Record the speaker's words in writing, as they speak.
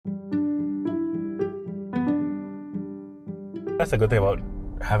That's a good thing about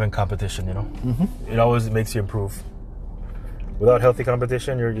having competition, you know. Mm-hmm. It always makes you improve. Without healthy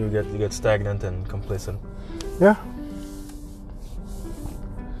competition, you get stagnant and complacent. Yeah.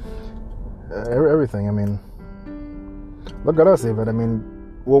 Everything. I mean, look at us even. I mean,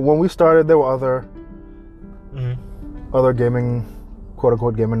 when we started, there were other gaming, quote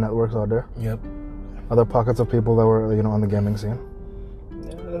unquote, gaming networks out there. Yep. Other pockets of people that were, on the gaming scene.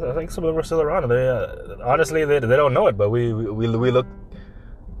 Yeah, I think some of them are still around. They honestly, they don't know it, but we look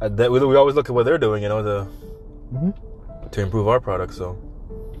at that. We always look at what they're doing, to improve our product. So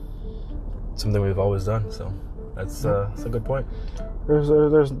something we've always done. So that's a good point.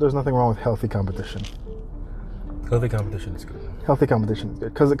 There's nothing wrong with healthy competition. Healthy competition is good. Healthy competition is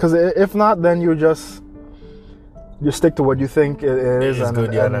good because if not, then you stick to what you think it is. It's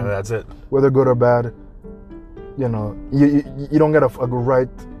good, and that's it. Whether good or bad, you don't get a right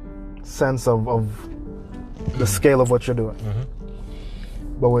sense of the scale of what you're doing.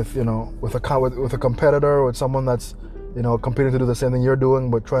 But with a competitor, with someone that's competing to do the same thing you're doing,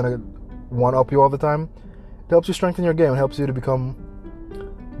 but trying to one up you all the time, it helps you strengthen your game. It helps you to become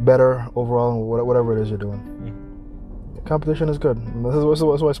better overall in whatever it is you're doing. Competition is good. This is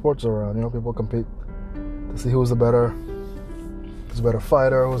why sports are around. People compete to see who's the better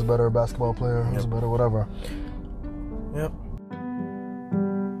fighter, who's a better basketball player, who's a better whatever. Yep.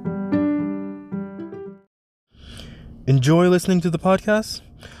 Enjoy listening to the podcast?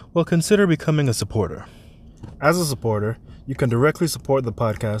 Well, consider becoming a supporter. As a supporter, you can directly support the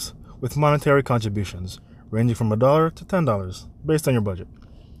podcast with monetary contributions ranging from $1 to $10 based on your budget.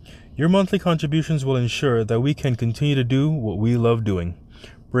 Your monthly contributions will ensure that we can continue to do what we love doing,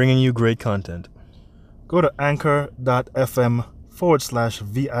 bringing you great content. Go to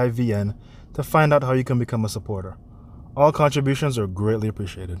anchor.fm/VIVN to find out how you can become a supporter. All contributions are greatly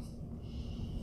appreciated.